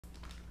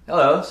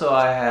Hello, so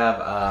I have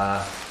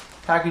a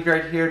package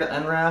right here to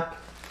unwrap.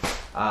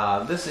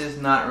 This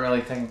is not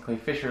really technically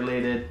fish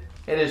related,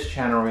 it is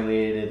channel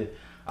related.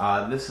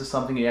 This is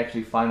something you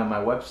actually find on my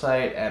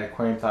website at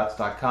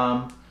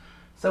aquariumthoughts.com.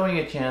 So when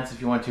you get a chance, if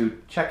you want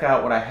to check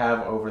out what I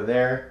have over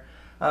there.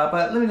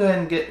 But let me go ahead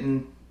and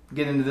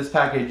get into this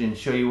package and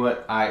show you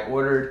what I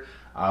ordered,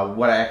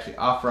 what I actually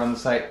offer on the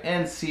site,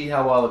 and see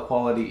how well the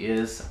quality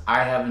is.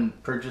 I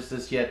haven't purchased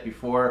this yet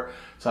before,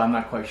 so I'm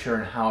not quite sure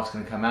on how it's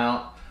going to come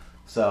out.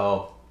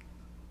 So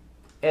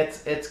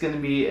it's going to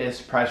be a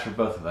surprise for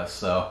both of us.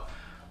 So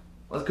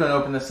let's go and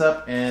open this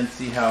up and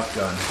see how it's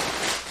going.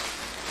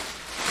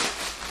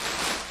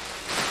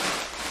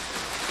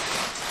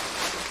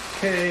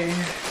 Okay.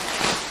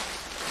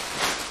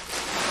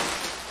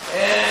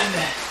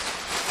 And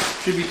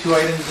should be 2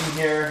 items in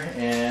here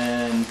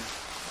and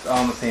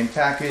all in the same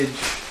package.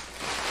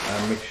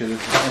 Make sure this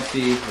is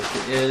empty, which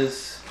it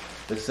is.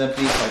 This is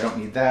empty, so I don't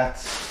need that.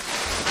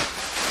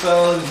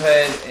 So let's go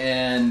ahead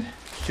and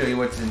show you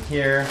what's in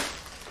here.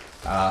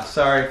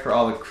 Sorry for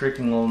all the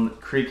crinkling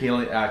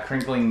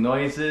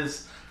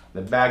noises.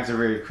 The bags are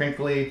very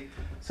crinkly.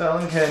 So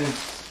let me go ahead and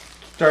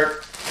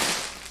start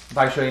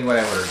by showing you what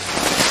I ordered.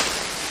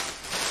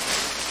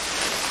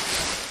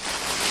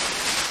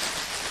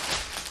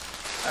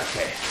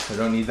 Okay, so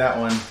don't need that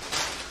one.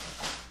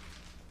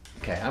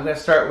 Okay, I'm going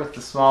to start with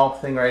the small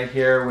thing right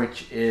here,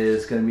 which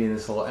is going to be in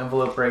this little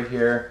envelope right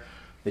here.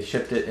 They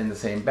shipped it in the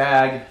same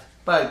bag,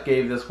 but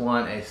gave this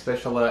one a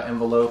special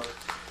envelope.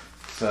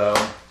 So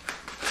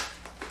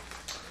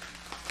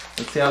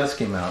let's see how this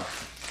came out.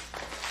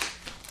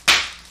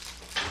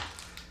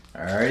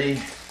 Alrighty,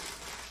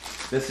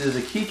 this is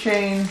a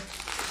keychain,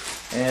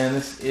 and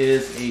this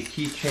is a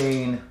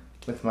keychain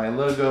with my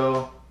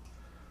logo.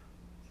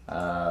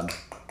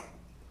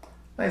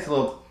 Nice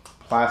little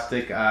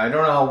plastic. I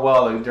don't know how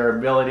well the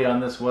durability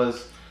on this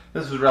was.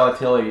 This was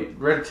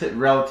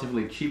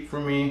relatively cheap for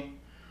me.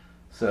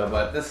 So,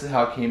 but this is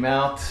how it came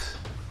out.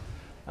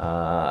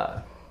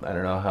 I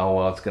don't know how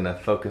well it's going to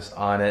focus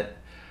on it,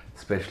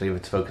 especially if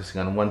it's focusing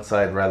on one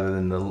side rather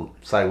than the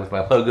side with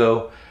my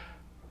logo.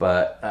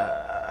 But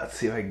let's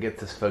see if I can get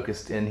this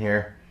focused in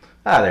here.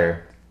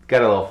 There.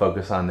 Got a little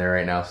focus on there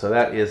right now. So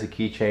that is a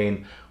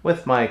keychain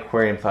with my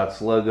Aquarium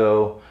Thoughts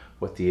logo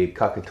with the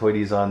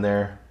cockatoides on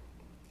there.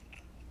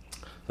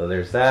 So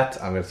there's that.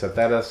 I'm going to set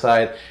that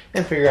aside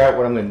and figure out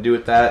what I'm going to do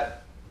with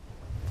that.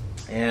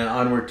 And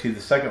onward to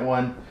the second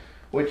one,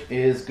 which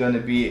is going to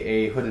be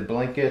a hooded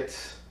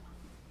blanket.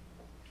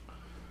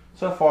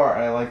 So far,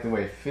 I like the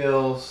way it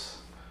feels.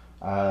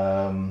 This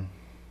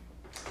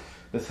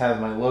has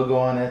my logo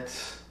on it.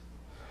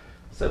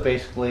 So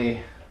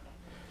basically,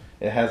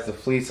 it has the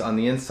fleece on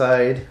the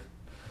inside.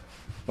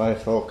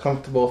 Nice little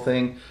comfortable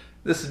thing.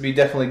 This would be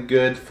definitely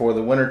good for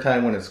the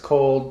wintertime when it's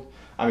cold.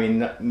 I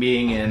mean,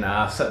 being in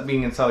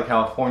Southern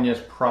California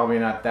is probably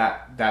not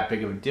that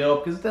big of a deal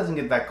because it doesn't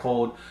get that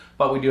cold.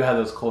 But we do have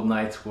those cold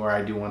nights where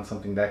I do want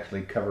something to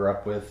actually cover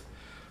up with.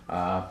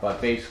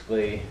 But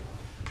basically,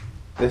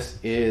 this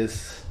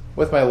is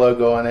with my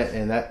logo on it,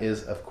 and that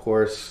is, of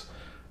course,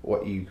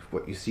 what you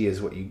see is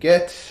what you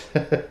get.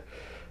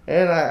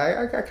 And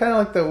I kind of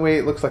like the way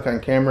it looks like on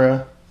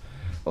camera.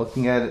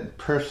 Looking at it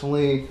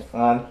personally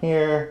on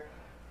here,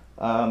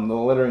 the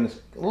lettering is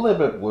a little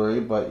bit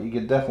blurry, but you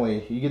can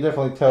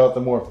definitely tell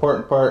the more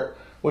important part,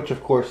 which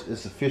of course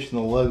is the fish in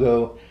the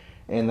logo,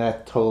 and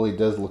that totally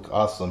does look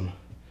awesome.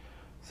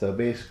 So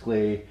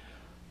basically,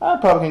 I'm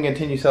probably going to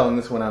continue selling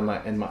this one on my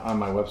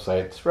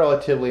website. It's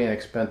relatively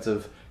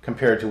inexpensive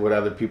compared to what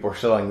other people are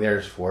selling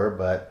theirs for,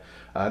 but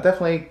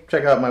definitely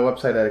check out my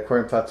website at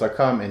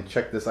aquariumthoughts.com and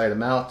check this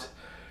item out.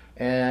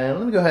 And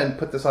let me go ahead and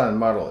put this on and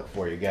model it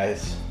for you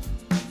guys.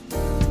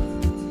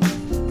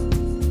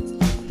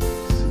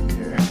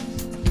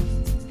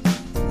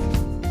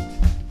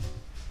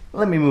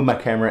 Let me move my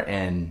camera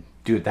and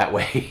do it that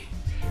way.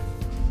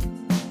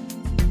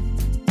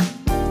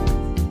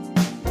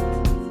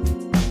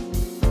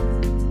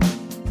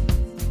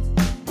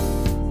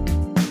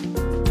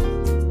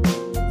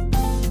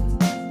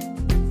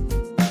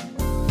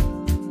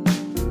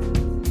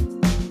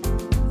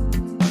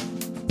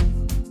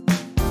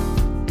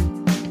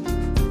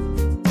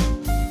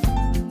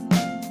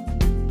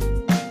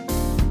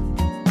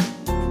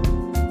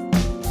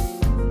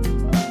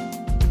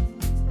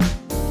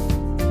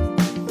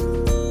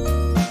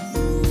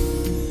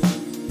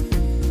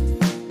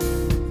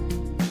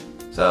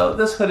 So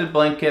this hooded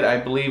blanket, I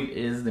believe,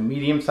 is the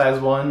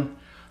medium-sized one.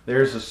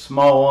 There's a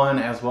small one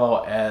as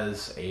well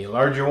as a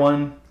larger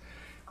one.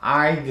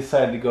 I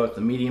decided to go with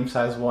the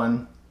medium-sized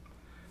one.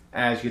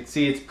 As you can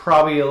see, it's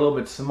probably a little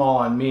bit small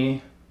on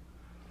me,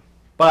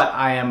 but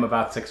I am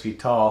about 6 feet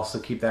tall, so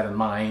keep that in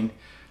mind.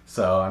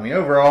 So, I mean,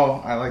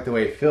 overall, I like the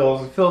way it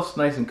feels. It feels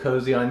nice and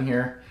cozy on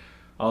here,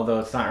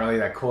 although it's not really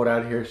that cold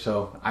out here,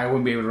 so I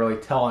wouldn't be able to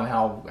really tell on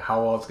how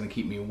well it's going to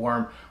keep me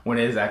warm when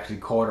it is actually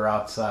colder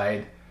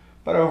outside.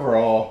 But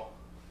overall,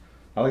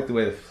 I like the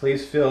way the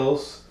fleece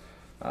feels.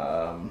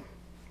 The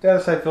other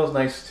side feels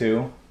nice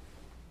too.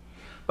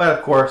 But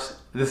of course,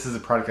 this is a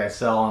product I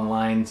sell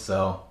online,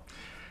 so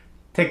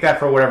take that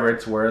for whatever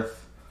it's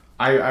worth.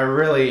 I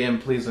really am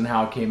pleased on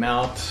how it came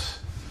out.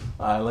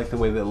 I like the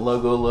way the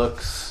logo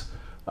looks.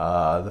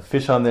 The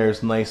fish on there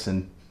is nice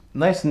and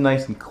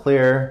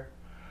clear.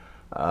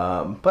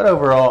 But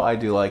overall, I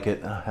do like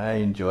it. I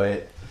enjoy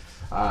it.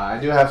 I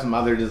do have some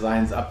other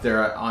designs up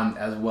there on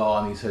as well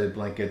on these hooded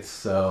blankets,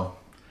 so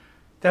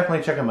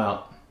definitely check them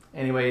out.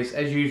 Anyways,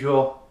 as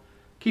usual,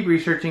 keep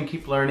researching,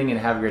 keep learning, and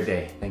have a great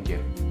day. Thank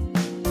you.